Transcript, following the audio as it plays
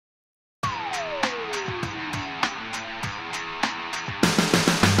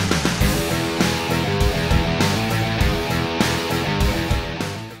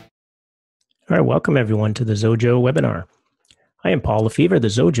All right, welcome everyone to the Xojo webinar. I am Paul Lefevre, the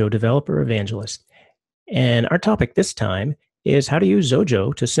Xojo Developer Evangelist. And our topic this time is how to use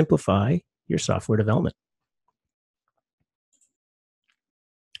Xojo to simplify your software development.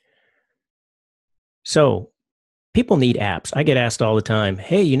 So, people need apps. I get asked all the time,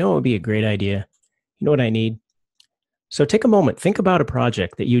 hey, you know what would be a great idea? You know what I need? So take a moment, think about a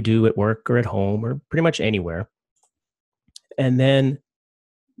project that you do at work or at home or pretty much anywhere. And then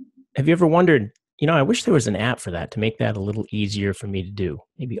have you ever wondered, I wish there was an app for that to make that a little easier for me to do,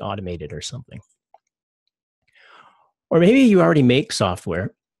 maybe automated or something. Or maybe you already make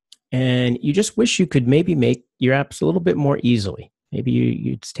software and you just wish you could maybe make your apps a little bit more easily.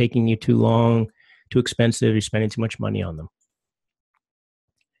 Maybe it's taking you too long, too expensive, you're spending too much money on them.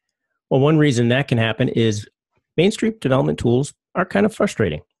 Well, one reason that can happen is mainstream development tools are kind of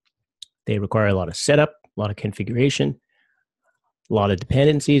frustrating. They require a lot of setup, a lot of configuration, a lot of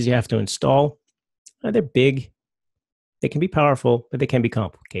dependencies you have to install. They're big, they can be powerful, but they can be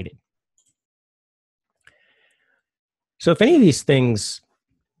complicated. So if any of these things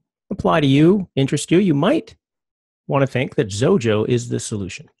apply to you, interest you, you might want to think that Xojo is the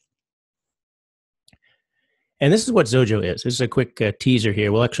solution. And this is what Xojo is. This is a quick teaser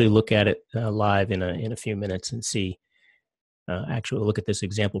here. We'll actually look at it live in a few minutes and see, actually look at this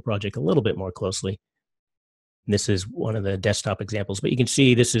example project a little bit more closely. And this is one of the desktop examples, but you can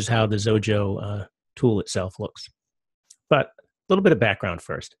see this is how the Xojo tool itself looks. But a little bit of background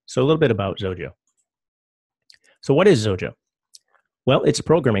first. So a little bit about Xojo. So what is Xojo? Well, it's a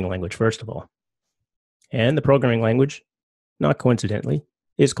programming language, first of all. And the programming language, not coincidentally,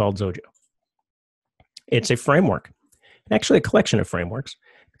 is called Xojo. It's a framework, actually a collection of frameworks,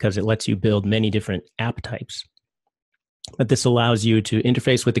 because it lets you build many different app types. But this allows you to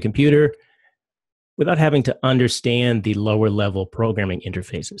interface with the computer without having to understand the lower level programming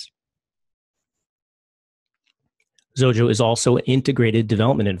interfaces. Xojo is also an integrated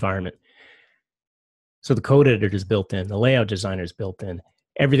development environment. So the code editor is built in, the layout designer is built in.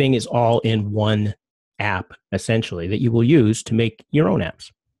 Everything is all in one app, essentially, that you will use to make your own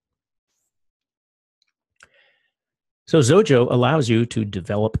apps. So Xojo allows you to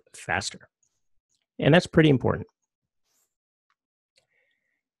develop faster, and that's pretty important.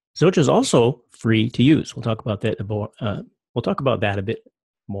 Xojo is also free to use. We'll talk about that. We'll talk about that a bit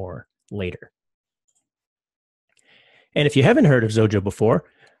more later. And if you haven't heard of Xojo before,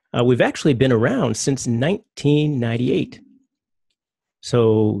 we've actually been around since 1998.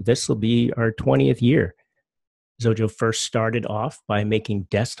 So this will be our 20th year. Xojo first started off by making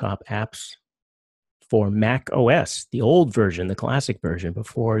desktop apps for Mac OS, the old version, the classic version,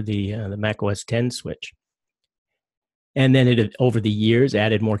 before the Mac OS 10 switch. And then it, over the years,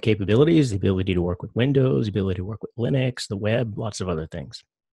 added more capabilities, the ability to work with Windows, the ability to work with Linux, the web, lots of other things.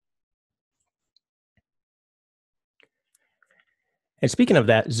 And speaking of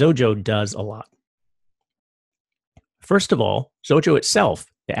that, Xojo does a lot. First of all, Xojo itself,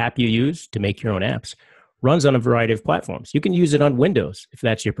 the app you use to make your own apps, runs on a variety of platforms. You can use it on Windows, if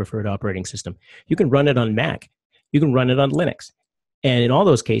that's your preferred operating system. You can run it on Mac. You can run it on Linux. And in all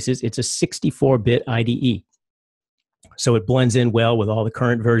those cases, it's a 64-bit IDE. So it blends in well with all the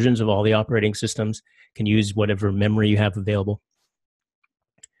current versions of all the operating systems, can use whatever memory you have available.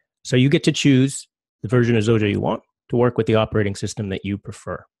 So you get to choose the version of Xojo you want to work with the operating system that you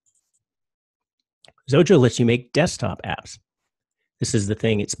prefer. Xojo lets you make desktop apps. This is the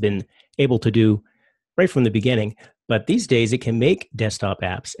thing it's been able to do right from the beginning, but these days it can make desktop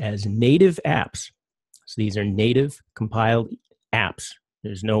apps as native apps. So these are native compiled apps.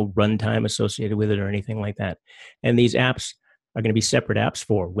 There's no runtime associated with it or anything like that. And these apps are going to be separate apps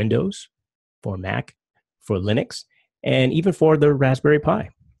for Windows, for Mac, for Linux, and even for the Raspberry Pi.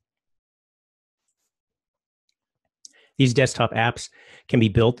 These desktop apps can be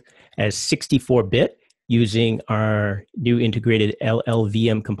built as 64-bit using our new integrated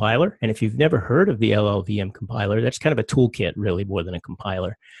LLVM compiler. And if you've never heard of the LLVM compiler, that's kind of a toolkit, really, more than a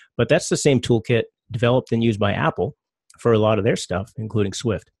compiler. But that's the same toolkit developed and used by Apple for a lot of their stuff, including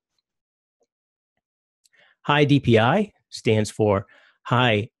Swift. High DPI stands for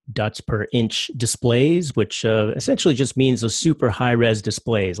high dots per inch displays, which essentially just means those super high-res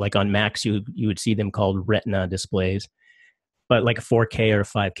displays. Like on Macs, you would see them called Retina displays, but like a 4K or a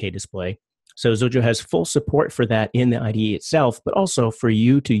 5K display. So Xojo has full support for that in the IDE itself, but also for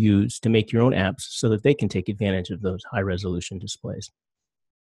you to use to make your own apps so that they can take advantage of those high-resolution displays.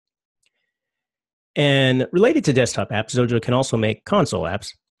 And related to desktop apps, Xojo can also make console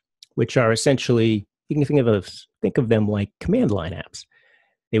apps, which are essentially, you can think of them like command line apps.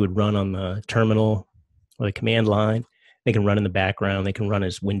 They would run on the terminal or the command line. They can run in the background. They can run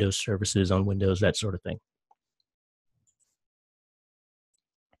as Windows services on Windows, that sort of thing.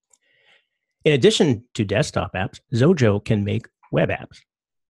 In addition to desktop apps, Xojo can make web apps.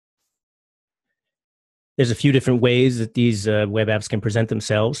 There's a few different ways that these web apps can present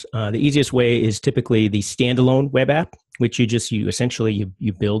themselves. The easiest way is typically the standalone web app, which you essentially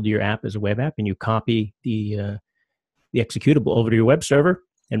build your app as a web app and you copy the executable over to your web server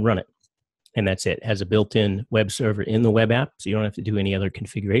and run it. And that's it. It has a built-in web server in the web app, so you don't have to do any other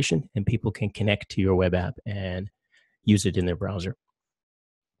configuration, and people can connect to your web app and use it in their browser.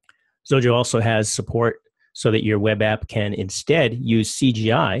 Xojo also has support so that your web app can instead use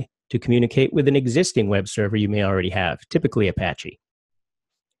CGI to communicate with an existing web server you may already have, typically Apache.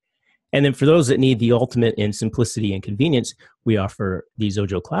 And then for those that need the ultimate in simplicity and convenience, we offer the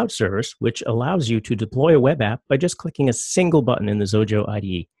Xojo Cloud Service, which allows you to deploy a web app by just clicking a single button in the Xojo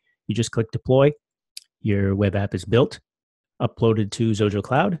IDE. You just click deploy, your web app is built, uploaded to Xojo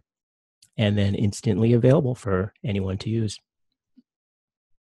Cloud, and then instantly available for anyone to use.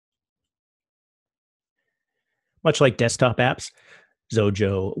 Much like desktop apps,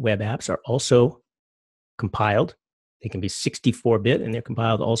 Xojo web apps are also compiled. They can be 64-bit, and they're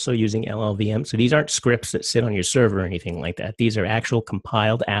compiled also using LLVM. So these aren't scripts that sit on your server or anything like that. These are actual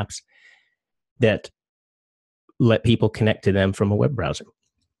compiled apps that let people connect to them from a web browser.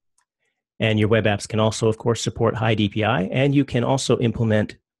 And your web apps can also, of course, support high DPI, and you can also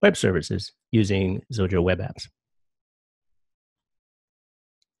implement web services using Xojo web apps.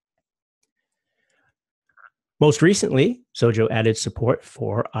 Most recently, Xojo added support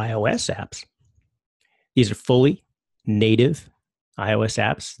for iOS apps. These are fully native iOS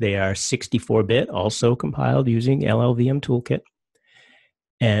apps. They are 64-bit, also compiled using LLVM toolkit.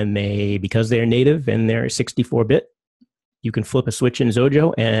 And because they're native and they're 64-bit, you can flip a switch in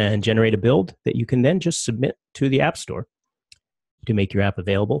Xojo and generate a build that you can then just submit to the App Store to make your app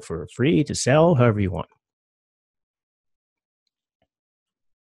available for free, to sell, however you want.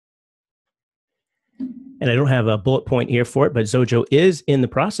 And I don't have a bullet point here for it, but Xojo is in the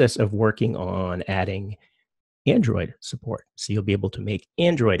process of working on adding Android support. So you'll be able to make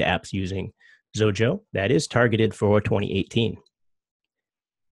Android apps using Xojo. That is targeted for 2018.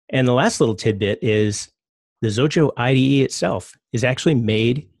 And the last little tidbit is the Xojo IDE itself is actually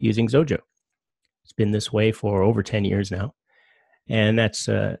made using Xojo. It's been this way for over 10 years now. And that's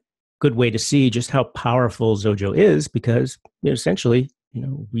a good way to see just how powerful Xojo is, because essentially,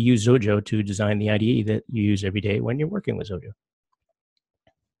 we use Xojo to design the IDE that you use every day when you're working with Xojo.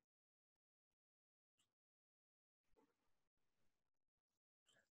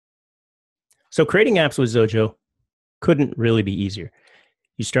 So creating apps with Xojo couldn't really be easier.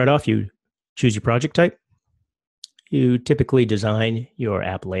 You start off, you choose your project type. You typically design your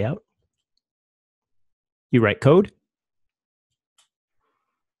app layout. You write code.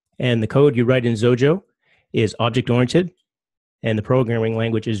 And the code you write in Xojo is object-oriented. And the programming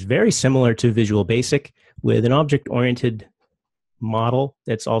language is very similar to Visual Basic, with an object-oriented model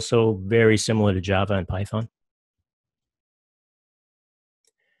that's also very similar to Java and Python.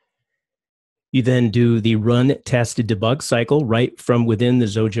 You then do the run, test, debug cycle right from within the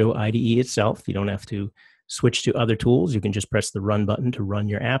Xojo IDE itself. You don't have to switch to other tools. You can just press the run button to run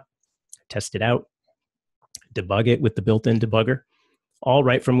your app, test it out, debug it with the built-in debugger, all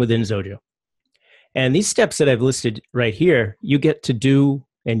right from within Xojo. And these steps that I've listed right here, you get to do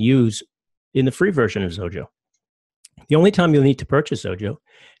and use in the free version of Xojo. The only time you'll need to purchase Xojo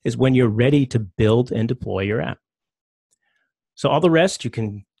is when you're ready to build and deploy your app. So all the rest, you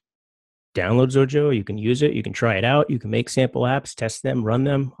can download Xojo, you can use it, you can try it out, you can make sample apps, test them, run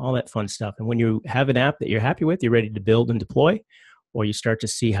them, all that fun stuff. And when you have an app that you're happy with, you're ready to build and deploy, or you start to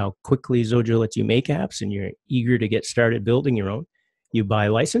see how quickly Xojo lets you make apps and you're eager to get started building your own, you buy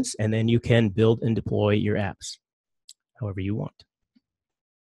a license, and then you can build and deploy your apps however you want.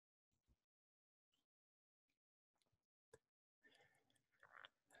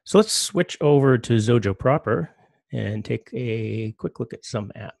 So let's switch over to Xojo proper and take a quick look at some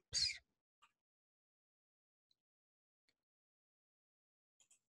apps.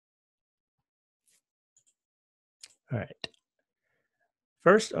 All right.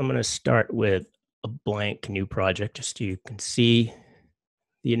 First, I'm going to start with a blank new project just so you can see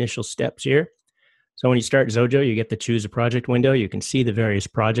the initial steps here. So when you start Xojo, you get the choose a project window. You can see the various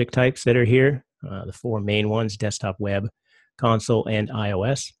project types that are here, the four main ones: desktop, web, console, and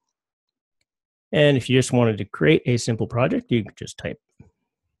iOS. And if you just wanted to create a simple project, you can just type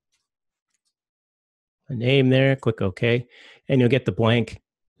a name there, click OK, and you'll get the blank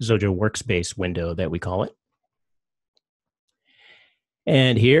Xojo workspace window that we call it.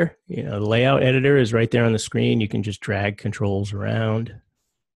 And here, the layout editor is right there on the screen. You can just drag controls around,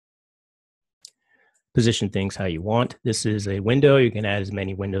 position things how you want. This is a window. You can add as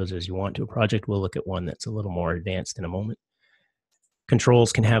many windows as you want to a project. We'll look at one that's a little more advanced in a moment.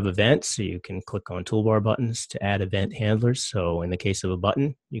 Controls can have events, so you can click on toolbar buttons to add event handlers. So in the case of a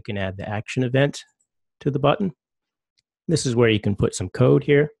button, you can add the action event to the button. This is where you can put some code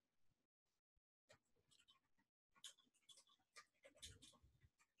here.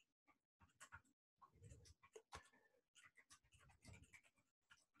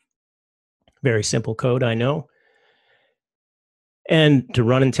 Very simple code, I know. And to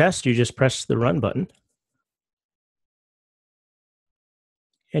run and test, you just press the run button.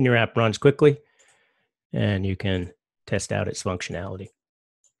 And your app runs quickly, and you can test out its functionality.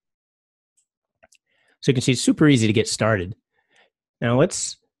 So you can see it's super easy to get started. Now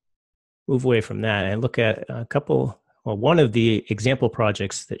let's move away from that and look at one of the example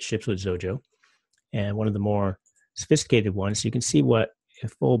projects that ships with Xojo, and one of the more sophisticated ones. So you can see what a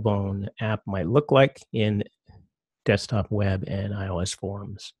full-blown app might look like in desktop, web, and iOS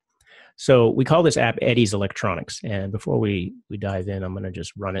forms. So we call this app Eddie's Electronics. And before we dive in, I'm going to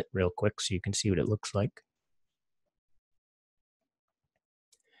just run it real quick so you can see what it looks like.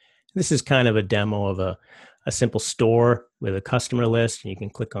 This is kind of a demo of a simple store with a customer list. And you can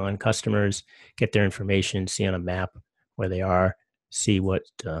click on customers, get their information, see on a map where they are, see what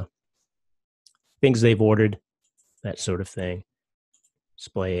things they've ordered, that sort of thing.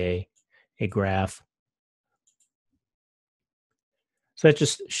 Display a graph. So that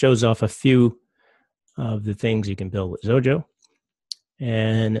just shows off a few of the things you can build with Xojo.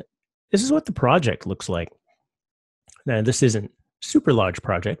 And this is what the project looks like. Now, this isn't a super large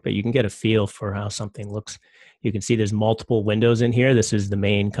project, but you can get a feel for how something looks. You can see there's multiple windows in here. This is the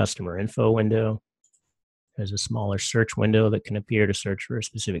main customer info window. There's a smaller search window that can appear to search for a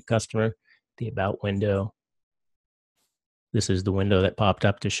specific customer, the about window. This is the window that popped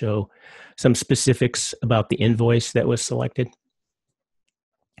up to show some specifics about the invoice that was selected.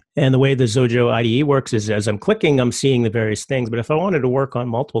 And the way the Xojo IDE works is as I'm clicking, I'm seeing the various things. But if I wanted to work on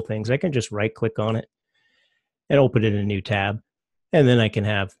multiple things, I can just right-click on it and open it in a new tab. And then I can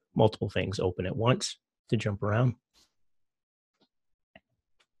have multiple things open at once to jump around.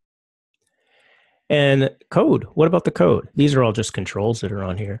 And code, what about the code? These are all just controls that are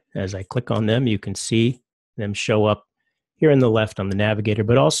on here. As I click on them, you can see them show up here on the left on the navigator,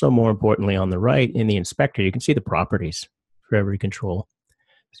 but also more importantly on the right in the inspector, you can see the properties for every control.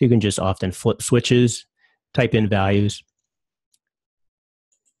 So you can just often flip switches, type in values,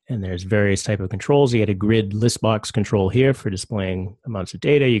 and there's various type of controls. You get a grid list box control here for displaying amounts of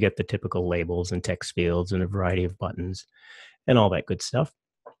data. You get the typical labels and text fields and a variety of buttons and all that good stuff.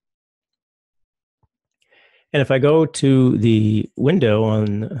 And if I go to the window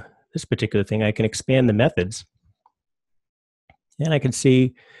on this particular thing, I can expand the methods. And I can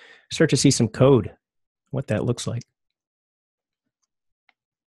start to see some code, what that looks like.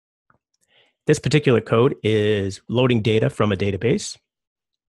 This particular code is loading data from a database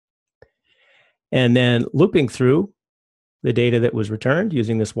and then looping through the data that was returned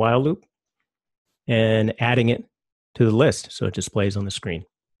using this while loop and adding it to the list so it displays on the screen.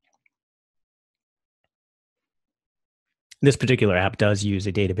 This particular app does use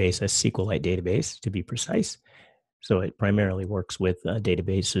a database, a SQLite database to be precise. So it primarily works with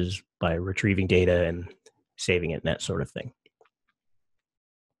databases by retrieving data and saving it and that sort of thing.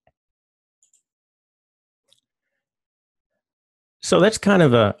 So that's kind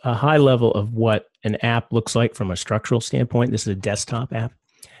of a high level of what an app looks like from a structural standpoint. This is a desktop app.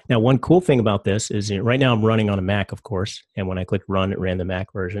 Now, one cool thing about this is right now I'm running on a Mac, of course, and when I click run, it ran the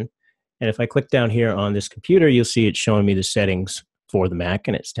Mac version. And if I click down here on this computer, you'll see it's showing me the settings for the Mac,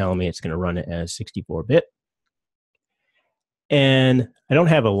 and it's telling me it's going to run it as 64-bit. And I don't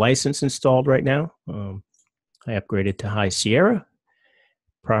have a license installed right now. I upgraded to High Sierra,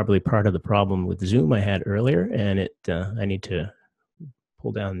 probably part of the problem with Zoom I had earlier, and I need to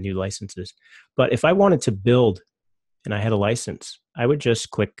pull down new licenses. But if I wanted to build and I had a license, I would just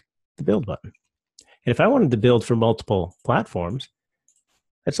click the build button. And if I wanted to build for multiple platforms,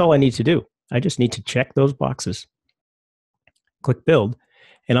 that's all I need to do. I just need to check those boxes, click build,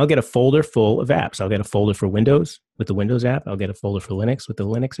 and I'll get a folder full of apps. I'll get a folder for Windows with the Windows app. I'll get a folder for Linux with the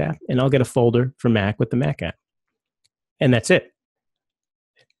Linux app, and I'll get a folder for Mac with the Mac app. And that's it.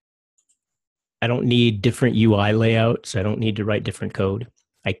 I don't need different UI layouts. I don't need to write different code.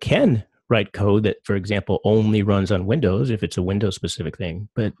 I can write code that, for example, only runs on Windows if it's a Windows-specific thing.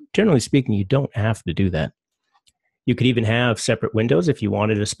 But generally speaking, you don't have to do that. You could even have separate windows if you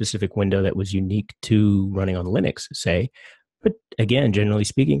wanted a specific window that was unique to running on Linux, say. But again, generally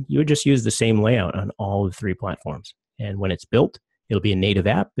speaking, you would just use the same layout on all of the 3 platforms. And when it's built, it'll be a native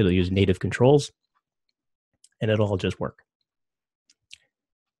app. It'll use native controls, and it'll all just work.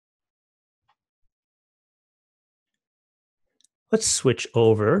 Let's switch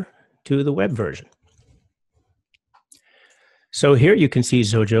over to the web version. So here you can see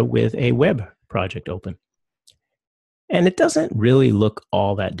Xojo with a web project open. And it doesn't really look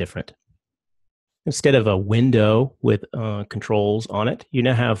all that different. Instead of a window with controls on it, you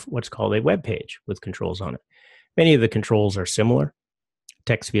now have what's called a web page with controls on it. Many of the controls are similar.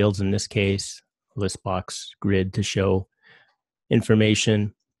 Text fields in this case, list box grid to show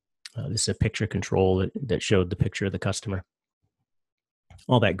information. This is a picture control that showed the picture of the customer.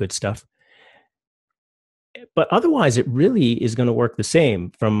 All that good stuff. But otherwise, it really is going to work the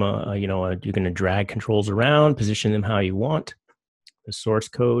same. From you're going to drag controls around, position them how you want. The source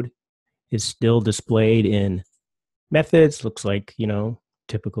code is still displayed in methods. Looks like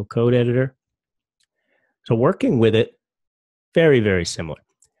typical code editor. So working with it, very, very similar.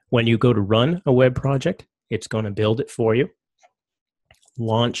 When you go to run a web project, it's going to build it for you.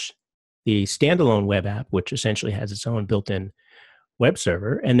 Launch the standalone web app, which essentially has its own built-in web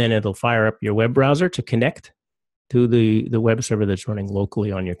server, and then it'll fire up your web browser to connect to the web server that's running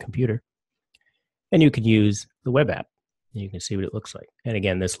locally on your computer. And you can use the web app. You can see what it looks like. And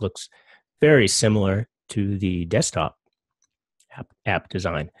again, this looks very similar to the desktop app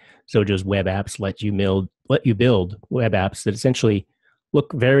design. Xojo's web apps let you build web apps that essentially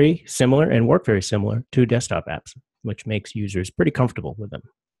look very similar and work very similar to desktop apps, which makes users pretty comfortable with them.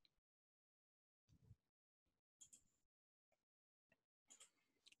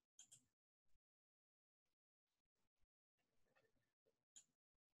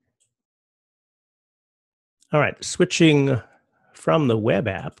 All right, switching from the web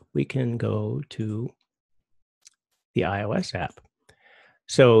app, we can go to the iOS app.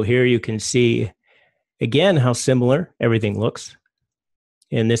 So here you can see, again, how similar everything looks.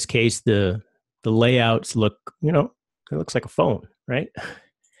 In this case, the layouts look, it looks like a phone, right?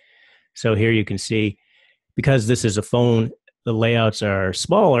 So here you can see, because this is a phone, the layouts are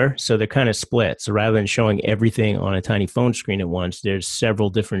smaller, so they're kind of split. So rather than showing everything on a tiny phone screen at once, there's several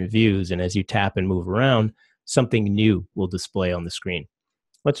different views. And as you tap and move around, something new will display on the screen.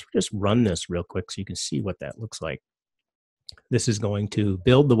 Let's just run this real quick so you can see what that looks like. This is going to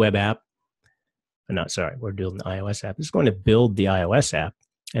build the web app. We're building the iOS app. It's going to build the iOS app,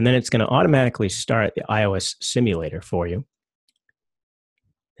 and then it's going to automatically start the iOS simulator for you.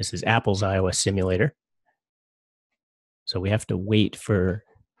 This is Apple's iOS simulator. So we have to wait for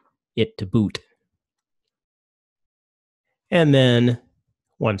it to boot. And then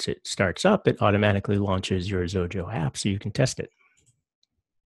once it starts up, it automatically launches your Xojo app so you can test it.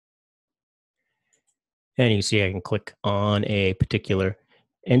 And you can see I can click on a particular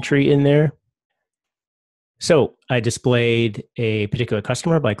entry in there. So I displayed a particular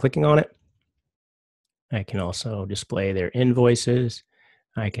customer by clicking on it. I can also display their invoices.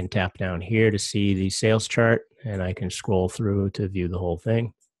 I can tap down here to see the sales chart, and I can scroll through to view the whole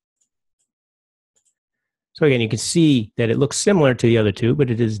thing. So again, you can see that it looks similar to the other two,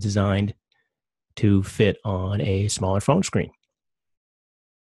 but it is designed to fit on a smaller phone screen.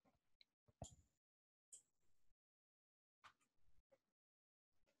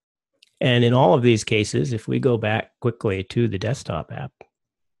 And in all of these cases, if we go back quickly to the desktop app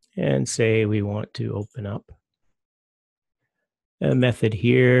and say we want to open up a method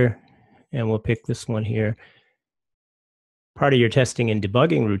here, and we'll pick this one here. Part of your testing and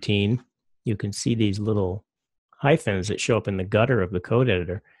debugging routine, you can see these little hyphens that show up in the gutter of the code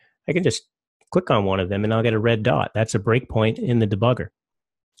editor. I can just click on one of them and I'll get a red dot. That's a breakpoint in the debugger.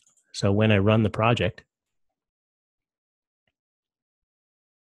 So when I run the project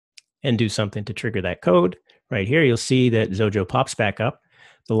and do something to trigger that code, right here you'll see that Xojo pops back up.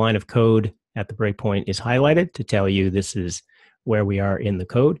 The line of code at the breakpoint is highlighted to tell you this is where we are in the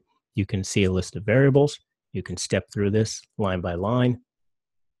code. You can see a list of variables. You can step through this line by line,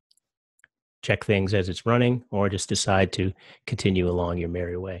 check things as it's running, or just decide to continue along your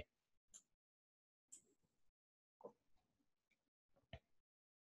merry way.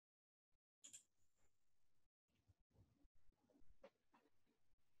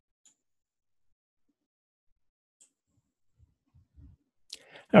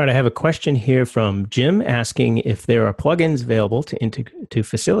 All right, I have a question here from Jim asking if there are plugins available to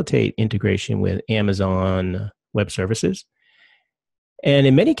facilitate integration with Amazon Web Services. And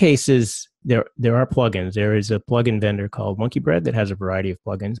in many cases, there are plugins. There is a plugin vendor called Monkey Bread that has a variety of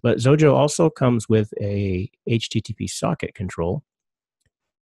plugins, but Xojo also comes with a HTTP socket control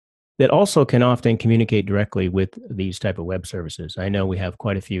that also can often communicate directly with these type of web services. I know we have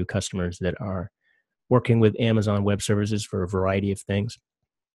quite a few customers that are working with Amazon Web Services for a variety of things.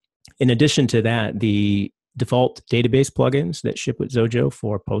 In addition to that, the default database plugins that ship with Xojo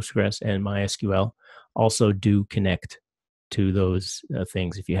for Postgres and MySQL also do connect to those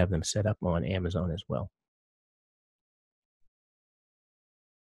things if you have them set up on Amazon as well.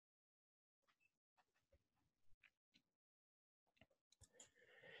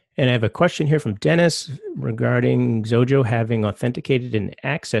 And I have a question here from Dennis regarding Xojo having authenticated and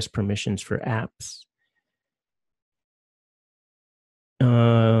access permissions for apps.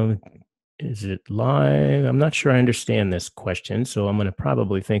 Is it live? I'm not sure I understand this question, so I'm going to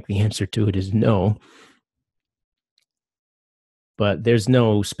probably think the answer to it is no. But there's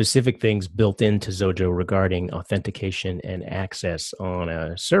no specific things built into Xojo regarding authentication and access on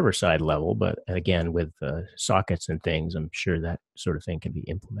a server-side level. But again, with sockets and things, I'm sure that sort of thing can be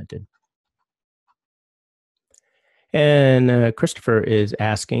implemented. And Christopher is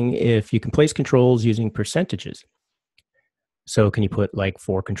asking if you can place controls using percentages. So can you put like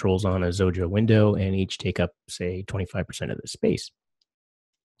 4 controls on a Xojo window and each take up, say, 25% of the space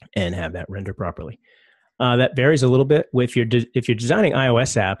and have that render properly? That varies a little bit. If you're designing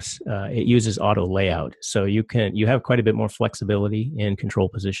iOS apps, it uses auto layout, so you have quite a bit more flexibility in control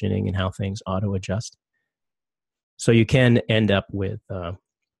positioning and how things auto adjust. So you can end up with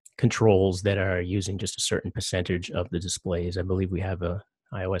controls that are using just a certain percentage of the displays. I believe we have a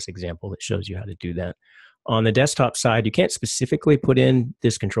iOS example that shows you how to do that. On the desktop side, you can't specifically put in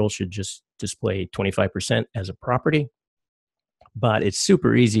this control should just display 25% as a property, but it's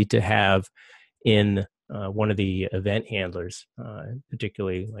super easy to have in one of the event handlers,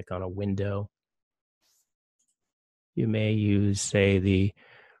 particularly like on a window. You may use, say, the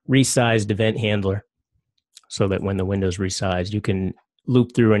resized event handler so that when the window's resized, you can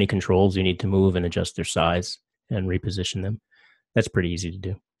loop through any controls you need to move and adjust their size and reposition them. That's pretty easy to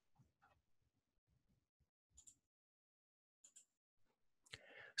do.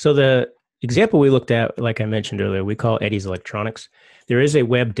 So the example we looked at, like I mentioned earlier, we call Eddie's Electronics. There is a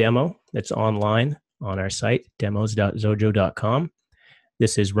web demo that's online on our site, demos.xojo.com.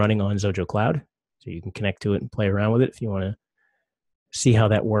 This is running on Xojo Cloud, so you can connect to it and play around with it if you want to see how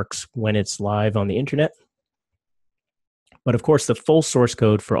that works when it's live on the internet. But of course, the full source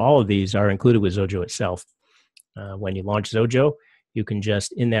code for all of these are included with Xojo itself. When you launch Xojo, you can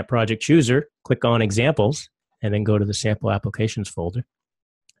just, in that project chooser, click on examples, and then go to the sample applications folder.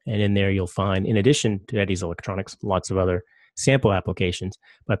 And in there, you'll find, in addition to Eddie's Electronics, lots of other sample applications.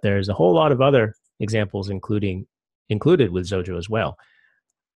 But there's a whole lot of other examples included with Xojo as well.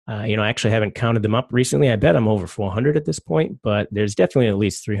 I actually haven't counted them up recently. I bet I'm over 400 at this point, but there's definitely at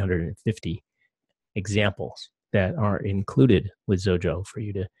least 350 examples that are included with Xojo for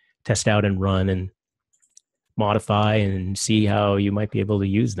you to test out and run and modify and see how you might be able to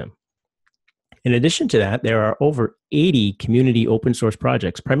use them. In addition to that, there are over 80 community open source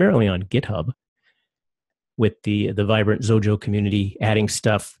projects, primarily on GitHub, with the vibrant Xojo community adding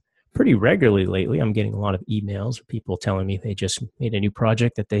stuff pretty regularly lately. I'm getting a lot of emails of people telling me they just made a new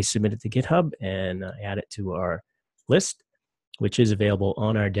project that they submitted to GitHub and add it to our list, which is available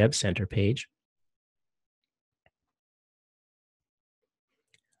on our Dev Center page.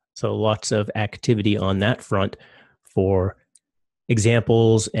 So lots of activity on that front for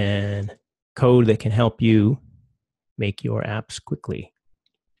examples and code that can help you make your apps quickly.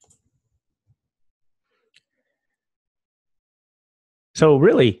 So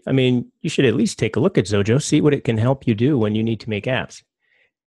really, you should at least take a look at Xojo, see what it can help you do when you need to make apps.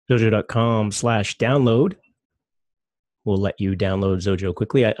 Xojo.com/download will let you download Xojo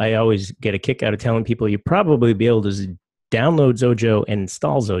quickly. I always get a kick out of telling people you probably be able to download Xojo and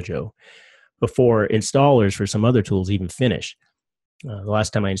install Xojo before installers for some other tools even finish. The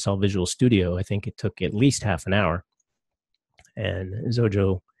last time I installed Visual Studio, I think it took at least half an hour. And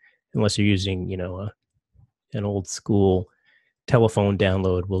Xojo, unless you're using, an old school telephone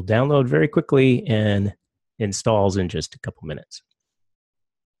download, will download very quickly and installs in just a couple minutes.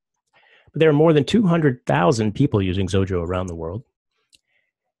 But there are more than 200,000 people using Xojo around the world.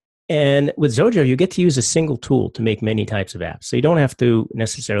 And with Xojo, you get to use a single tool to make many types of apps. So you don't have to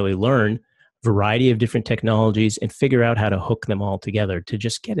necessarily learn a variety of different technologies and figure out how to hook them all together to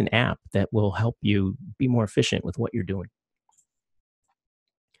just get an app that will help you be more efficient with what you're doing.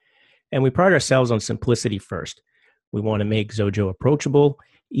 And we pride ourselves on simplicity first. We want to make Xojo approachable,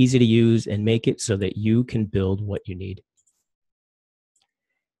 easy to use, and make it so that you can build what you need.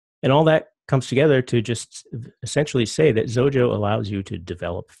 And all that comes together to just essentially say that Xojo allows you to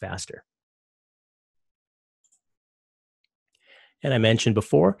develop faster. And I mentioned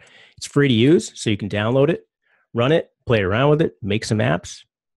before, it's free to use, so you can download it, run it, play around with it, make some apps,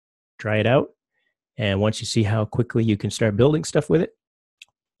 try it out. And once you see how quickly you can start building stuff with it,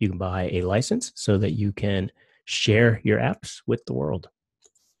 you can buy a license so that you can share your apps with the world.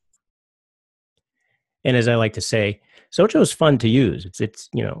 And as I like to say, Xojo is fun to use. It's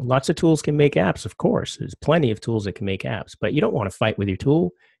lots of tools can make apps, of course. There's plenty of tools that can make apps, but you don't want to fight with your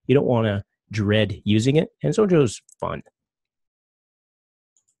tool. You don't want to dread using it. And Xojo is fun.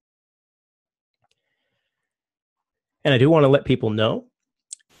 And I do want to let people know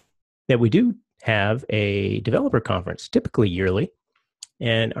that we do have a developer conference, typically yearly.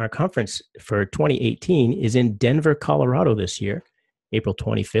 And our conference for 2018 is in Denver, Colorado this year, April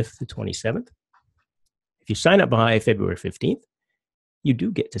 25th to 27th. If you sign up by February 15th, you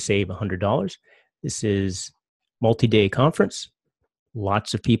do get to save $100. This is multi-day conference.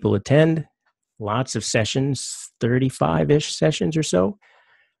 Lots of people attend, lots of sessions, 35-ish sessions or so,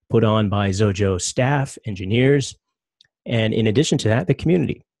 put on by Xojo staff, engineers, and in addition to that, the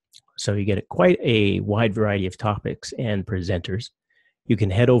community. So you get quite a wide variety of topics and presenters. You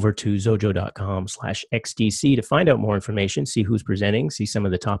can head over to xojo.com/XDC to find out more information, see who's presenting, see some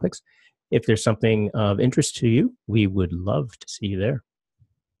of the topics. If there's something of interest to you, we would love to see you there.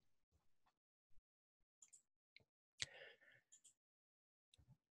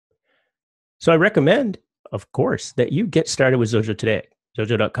 So I recommend, of course, that you get started with Xojo today.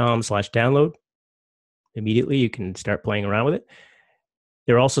 Xojo.com/download. Immediately, you can start playing around with it.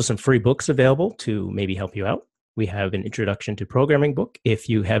 There are also some free books available to maybe help you out. We have an introduction to programming book. If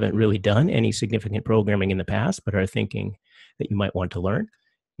you haven't really done any significant programming in the past, but are thinking that you might want to learn,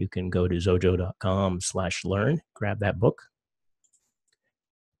 you can go to xojo.com/learn, grab that book.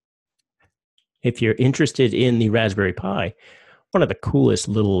 If you're interested in the Raspberry Pi, one of the coolest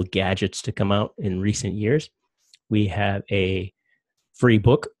little gadgets to come out in recent years, we have a free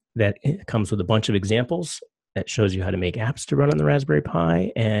book that comes with a bunch of examples that shows you how to make apps to run on the Raspberry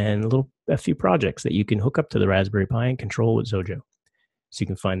Pi and a few projects that you can hook up to the Raspberry Pi and control with Xojo. So you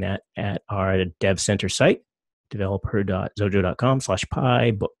can find that at our Dev Center site,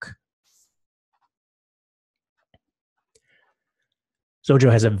 developer.xojo.com/pi book.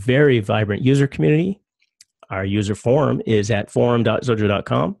 Xojo has a very vibrant user community. Our user forum is at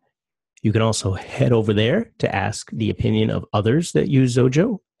forum.xojo.com. You can also head over there to ask the opinion of others that use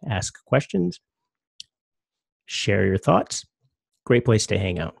Xojo, ask questions, share your thoughts. Great place to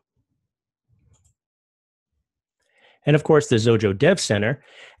hang out. And of course, the Xojo Dev Center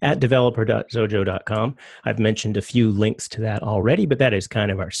at developer.xojo.com. I've mentioned a few links to that already, but that is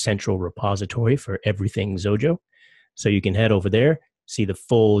kind of our central repository for everything Xojo. So you can head over there, see the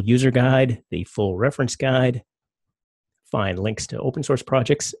full user guide, the full reference guide, find links to open source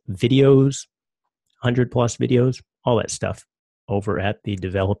projects, videos, 100+ videos, all that stuff over at the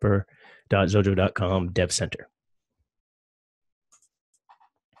developer.xojo.com Dev Center.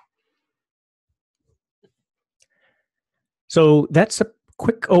 So that's a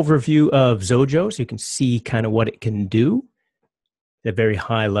quick overview of Xojo, so you can see kind of what it can do at a very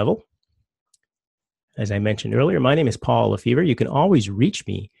high level. As I mentioned earlier, my name is Paul Lefevre. You can always reach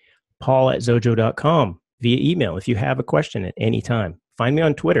me, paul@xojo.com, via email if you have a question at any time. Find me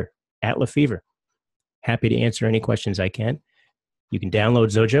on Twitter, @Lefevre. Happy to answer any questions I can. You can download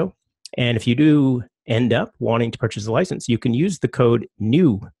Xojo, and if you do end up wanting to purchase a license, you can use the code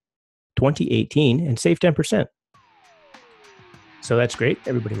NEW2018 and save 10%. So that's great.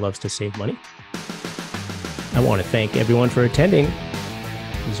 Everybody loves to save money. I want to thank everyone for attending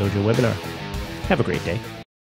the Xojo webinar. Have a great day.